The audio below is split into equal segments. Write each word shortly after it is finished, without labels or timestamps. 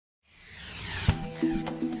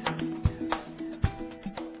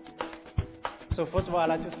So first of all, I'd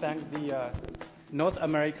like to thank the North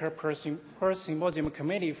American PRRS Symposium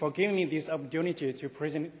Committee for giving me this opportunity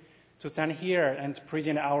to stand here and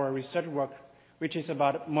present our research work, which is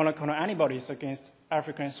about monoclonal antibodies against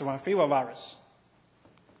African swine fever virus.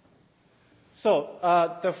 So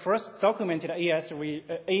the first documented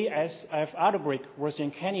ASF outbreak was in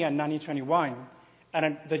Kenya in 1921,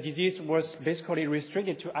 and the disease was basically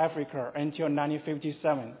restricted to Africa until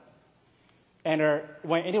 1957. And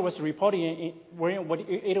when it was reported in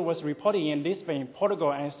Lisbon,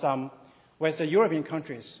 Portugal, and some Western European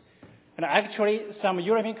countries, and actually some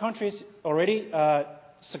European countries already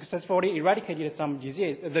successfully eradicated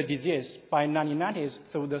the disease by 1990s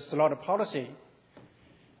through the slaughter policy.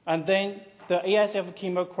 And then the ASF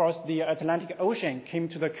came across the Atlantic Ocean, came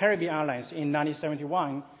to the Caribbean islands in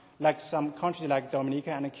 1971, like some countries like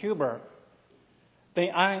Dominica and Cuba.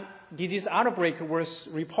 The disease outbreak was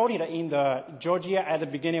reported in Georgia at the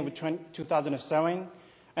beginning of 2007,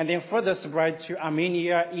 and then further spread to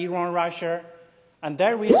Armenia, Iran, Russia, and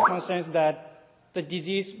there is concerns that the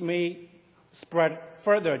disease may spread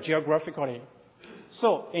further geographically.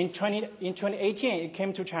 So in 2018, it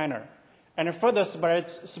came to China, and further spread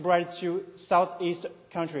to Southeast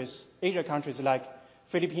countries, Asia countries like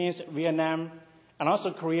Philippines, Vietnam, and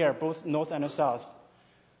also Korea, both North and South.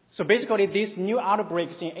 So basically, these new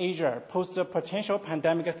outbreaks in Asia pose a potential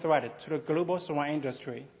pandemic threat to the global swine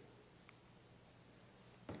industry.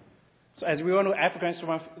 So as we all know,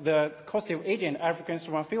 the causative agent, African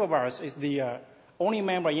swine fever virus, is the only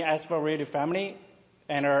member in Aspergillus family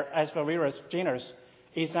and Aspergillus genus.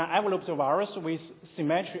 It's an enveloped virus with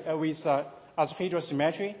asshedral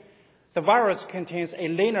symmetry. The virus contains a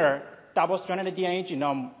linear double-stranded DNA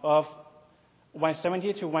genome of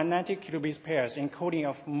 170 to 190 kilobase pairs, encoding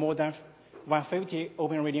of more than 150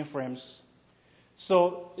 open reading frames.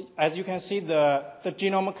 So as you can see, the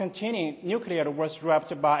genome containing nucleus was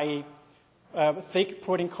wrapped by a thick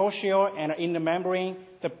protein core shell, and in the membrane,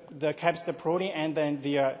 the capsid protein, and then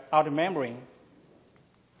the outer membrane.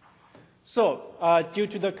 So due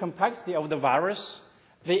to the complexity of the virus,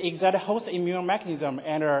 the exact host immune mechanism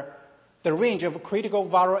and the range of critical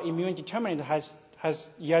viral immune determinant has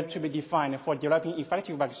yet to be defined for developing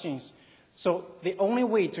effective vaccines. So the only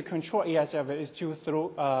way to control ASF is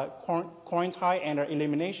through quarantine and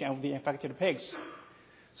elimination of the infected pigs.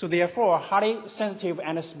 So therefore, highly sensitive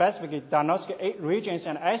and specific diagnostic reagents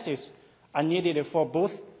and assays are needed for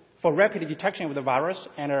rapid detection of the virus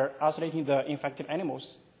and isolating the infected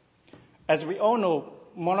animals. As we all know,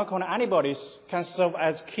 monoclonal antibodies can serve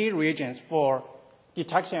as key reagents for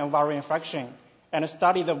detection of viral infection and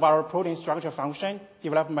study the viral protein structure function,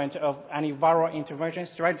 development of antiviral intervention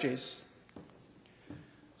strategies.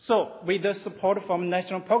 So with the support from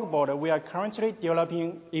National Pork Board, we are currently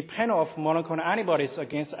developing a panel of monoclonal antibodies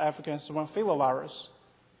against African swine fever virus.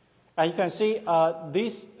 And you can see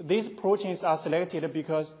these proteins are selected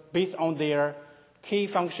based on their key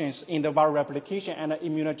functions in the viral replication and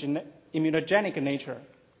immunogenic nature.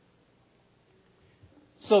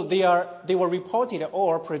 So they were reported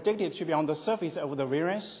or predicted to be on the surface of the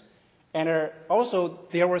variants, and also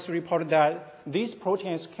there was reported that these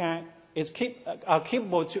proteins are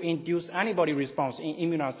capable to induce antibody response in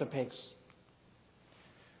immunized pigs.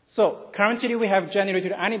 So currently we have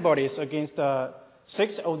generated antibodies against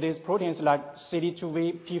 6 of these proteins like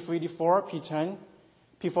CD2V, P54, P10,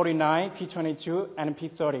 P49, P22, and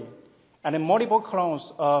P30. And multiple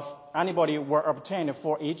clones of antibody were obtained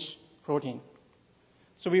for each protein.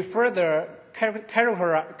 So we further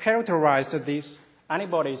characterized these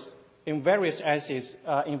antibodies in various assays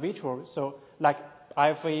in vitro, so like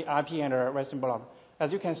IFA, IP, and Western blot.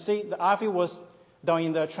 As you can see, the IFA was done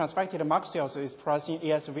in the transfected mouse cells expressing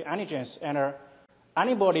ASV antigens, and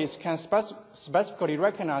antibodies can specifically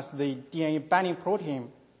recognize the DNA binding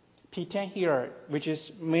protein P10 here, which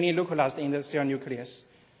is mainly localized in the cell nucleus.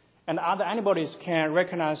 And other antibodies can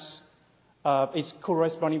recognize its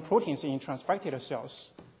corresponding proteins in transfected cells.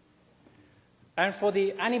 And for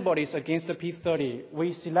the antibodies against the P30,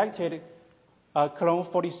 we selected clone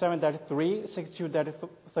 47-3,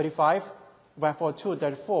 62-35,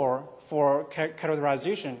 142-4 for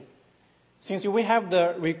characterization. Since we have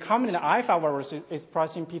the recombinant alpha virus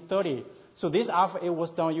expressing P30, so this alpha was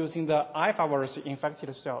done using the alpha virus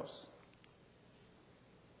infected cells.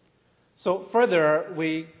 So further,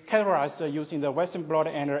 we categorized using the Western blot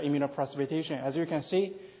and immunoprecipitation. As you can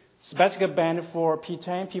see, specific band for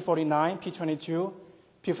P10, P49, P22,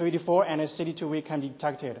 P54, and CD2V can be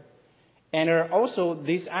detected. And also,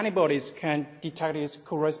 these antibodies can detect its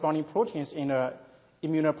corresponding proteins in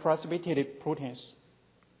immunoprecipitated proteins.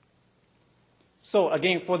 So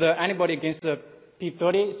again, for the antibody against the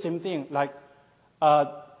P30, same thing, like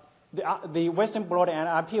The Western blot and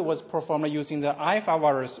RP was performed using the IFR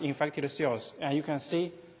virus infected cells. And you can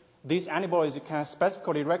see these antibodies can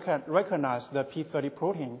specifically recognize the P30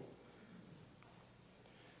 protein.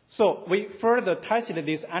 So we further tested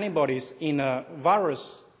these antibodies in a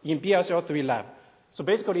virus in BSL-3 lab. So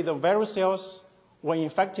basically, the virus cells were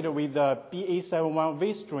infected with the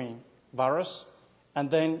BA71V strain virus,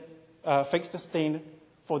 and then fixed stain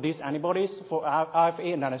for these antibodies for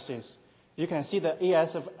RFA analysis. You can see the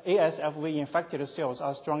ASFV infected cells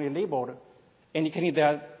are strongly labeled, indicating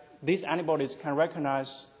that these antibodies can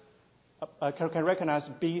recognize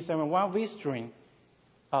BA71V strain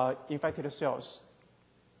infected cells.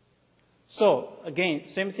 So again,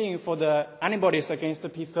 same thing for the antibodies against the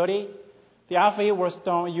P30. The RFA was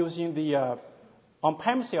done using the on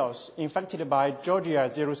PAM cells infected by Georgia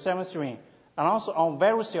 07 strain, and also on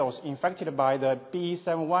virus cells infected by the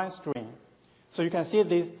BE71 strain. So you can see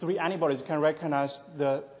these three antibodies can recognize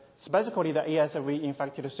specifically the ASFV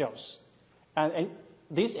infected cells. And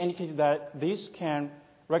this indicates that these can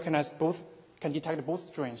detect both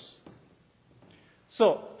strains.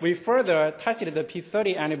 So we further tested the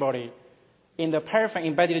P30 antibody in the paraffin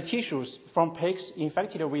embedded tissues from pigs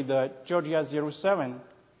infected with the Georgia 07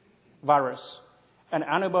 virus. And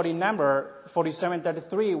antibody number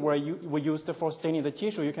 4733 were used for staining the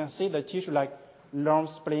tissue. You can see the tissue like lung,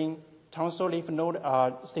 spleen, tonsil, lymph node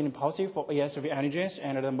are staining positive for ASFV antigens,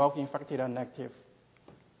 and the milk infected are negative.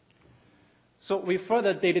 So we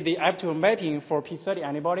further did the epitope mapping for P30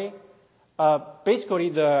 antibody. Basically,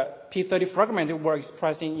 the P30 fragment were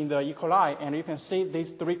expressing in the E. coli, and you can see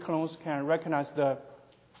these three clones can recognize the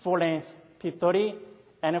full-length P30,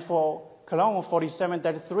 and for clone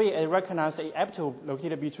 4733, it recognized an epitope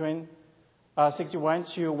located between 61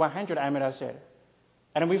 to 100 amino acid.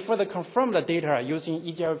 And we further confirmed the data using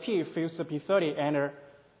EGLP fused P30, and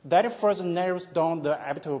that first narrows down the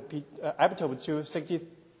epitope to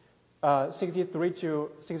 63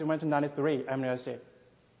 to 61 to 93 amino acid.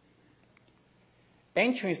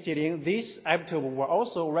 Interestingly, this epitope were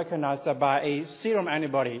also recognized by a serum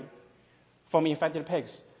antibody from infected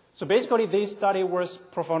pigs. So basically, this study was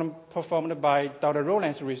performed by Dr.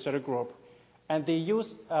 Rowland's research group, and they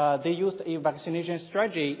used a vaccination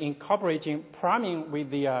strategy incorporating priming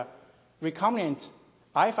with the recombinant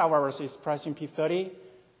IFR virus expressing P30,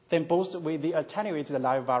 then boosted with the attenuated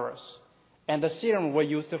live virus. And the serum were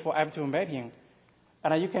used for epitope mapping.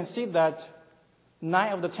 And you can see that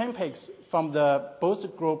 9 of the 10 pigs from the booster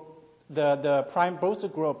group, the prime booster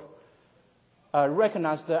group,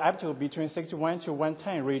 recognized the epitope between 61 to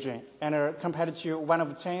 110 region, and compared to 1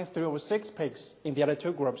 of 10, 3 of 6 pigs in the other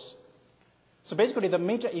two groups. So basically, the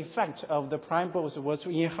major effect of the prime boost was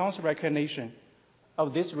to enhance recognition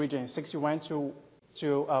of this region, 61 to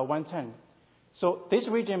 110. So this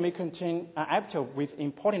region may contain an epitope with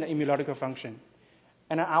important immunological function.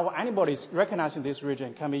 And our antibodies recognizing this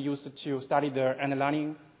region can be used to study the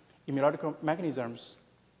underlying immunological mechanisms.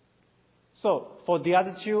 So for the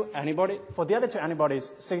other two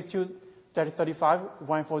antibodies, 62-35,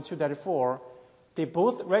 142-4, they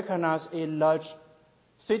both recognize a large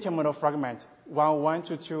C-terminal fragment, 101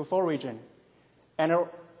 to 204 region. And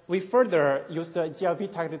we further used the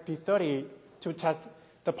GLP-targeted P30 to test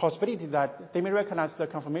the possibility that they may recognize the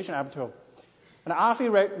conformation epitope. And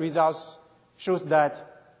RFA results shows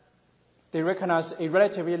that they recognize a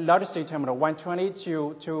relatively large C-terminal, 120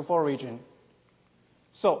 to 204 region.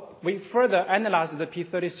 So we further analyzed the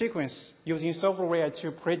P30 sequence using software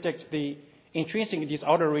to predict the intrinsic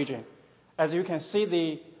disorder region. As you can see,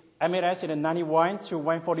 the amino acid 91 to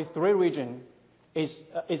 143 region is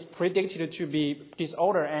predicted to be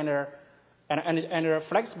disorder and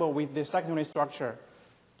flexible with the secondary structure.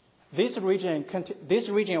 This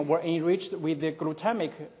region were enriched with the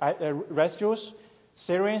glutamic residues,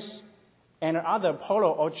 serines, and other polar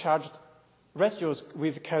or charged residues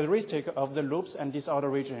with characteristic of the loops and disorder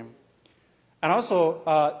region. And also,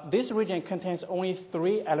 this region contains only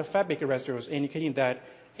 3 aliphatic residues, indicating that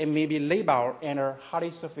it may be labile and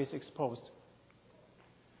highly surface exposed.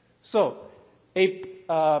 So, a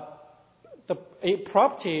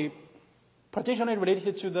property potentially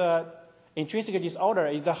related to the intrinsic disorder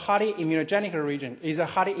is the highly immunogenic region, is the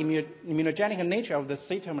highly immunogenic nature of the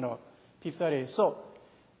C-terminal P30. So,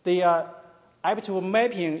 the epitope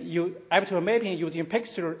mapping using pig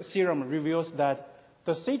serum reveals that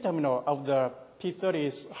the C-terminal of the P30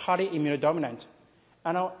 is highly immunodominant.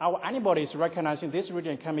 And our antibodies recognizing this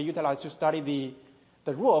region can be utilized to study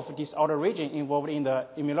the role of disorder region involved in the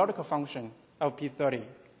immunological function of P30.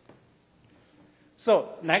 So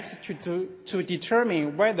next, to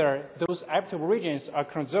determine whether those epitope regions are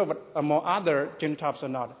conserved among other genotypes or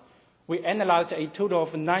not, we analyzed a total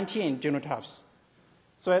of 19 genotypes.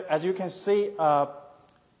 So as you can see, a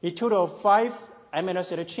total of 5 amino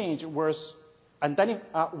acid changes were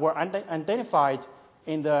identified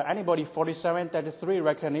in the antibody 47-3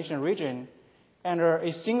 recognition region, and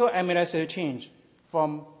a single amino acid change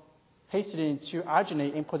from histidine to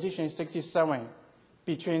arginine in position 67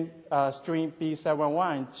 between strain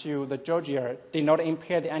B711 to the Georgia did not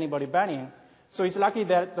impair the antibody binding. So it's likely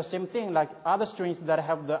that the same thing, like other strains that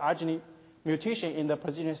have the arginine mutation in the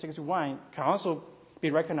position 61, can also be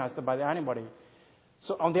recognized by the antibody.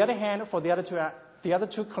 So on the other hand, for the other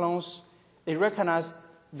two clones, they recognize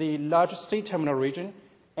the large C-terminal region,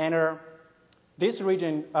 and this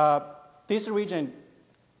region, the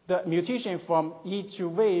mutation from E to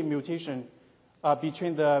V mutation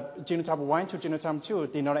between the genotype 1 to genotype 2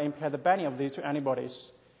 did not impair the binding of these two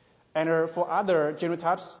antibodies. And for other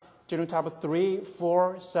genotypes, genotype 3,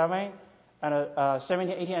 4, 7, and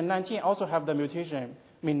 17, 18, and 19 also have the mutation,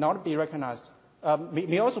 may not be recognized,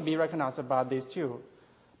 may also be recognized by these two.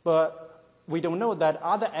 But we don't know that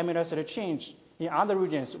other amino acid change in other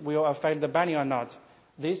regions will affect the binding or not.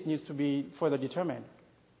 This needs to be further determined.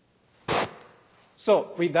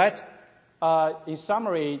 So with that, in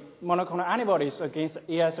summary, monoclonal antibodies against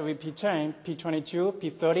ASV P10, P22,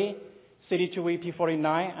 P30, CD2V,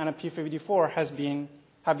 P49, and P54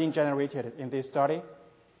 have been generated in this study.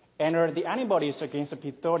 And the antibodies against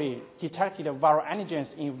P30 detected viral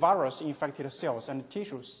antigens in virus-infected cells and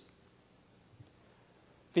tissues.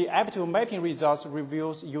 The epitope mapping results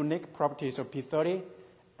reveals unique properties of P30,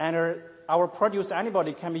 and our produced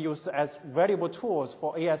antibody can be used as valuable tools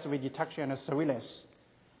for ASV detection and surveillance.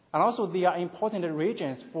 And also, they are important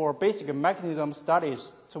regions for basic mechanism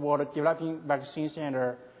studies toward developing vaccines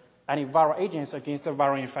and antiviral agents against the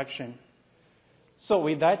viral infection. So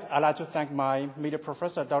with that, I'd like to thank my media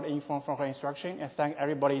professor, Dr. Yingfeng, for her instruction, and thank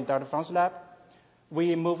everybody in Dr. Fang's lab.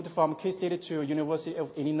 We moved from K-State to University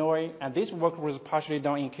of Illinois, and this work was partially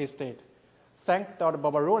done in K-State. Thank Dr.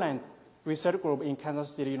 Barbara Rowland Research Group in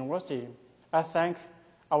Kansas City University. I thank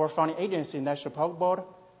our funding agency, National Public Board,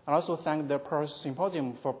 and also thank the PRRS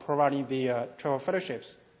Symposium for providing the travel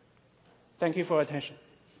fellowships. Thank you for your attention.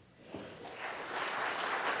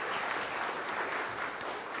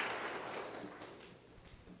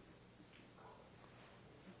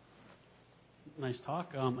 Nice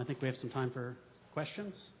talk. I think we have some time for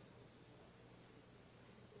questions.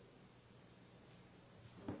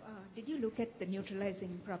 Did you look at the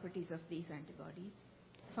neutralizing properties of these antibodies?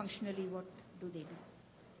 Functionally, what do they do?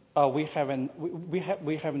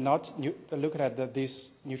 We have not looked at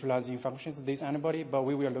these neutralizing functions of this antibody, but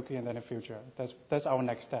we will look at that in the future. That's our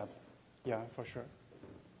next step. Yeah, for sure.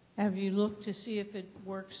 Have you looked to see if it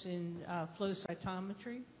works in flow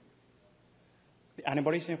cytometry? The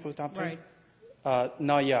antibodies in flow cytometry? Right.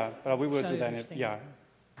 Not yet, but we will do that. Yeah.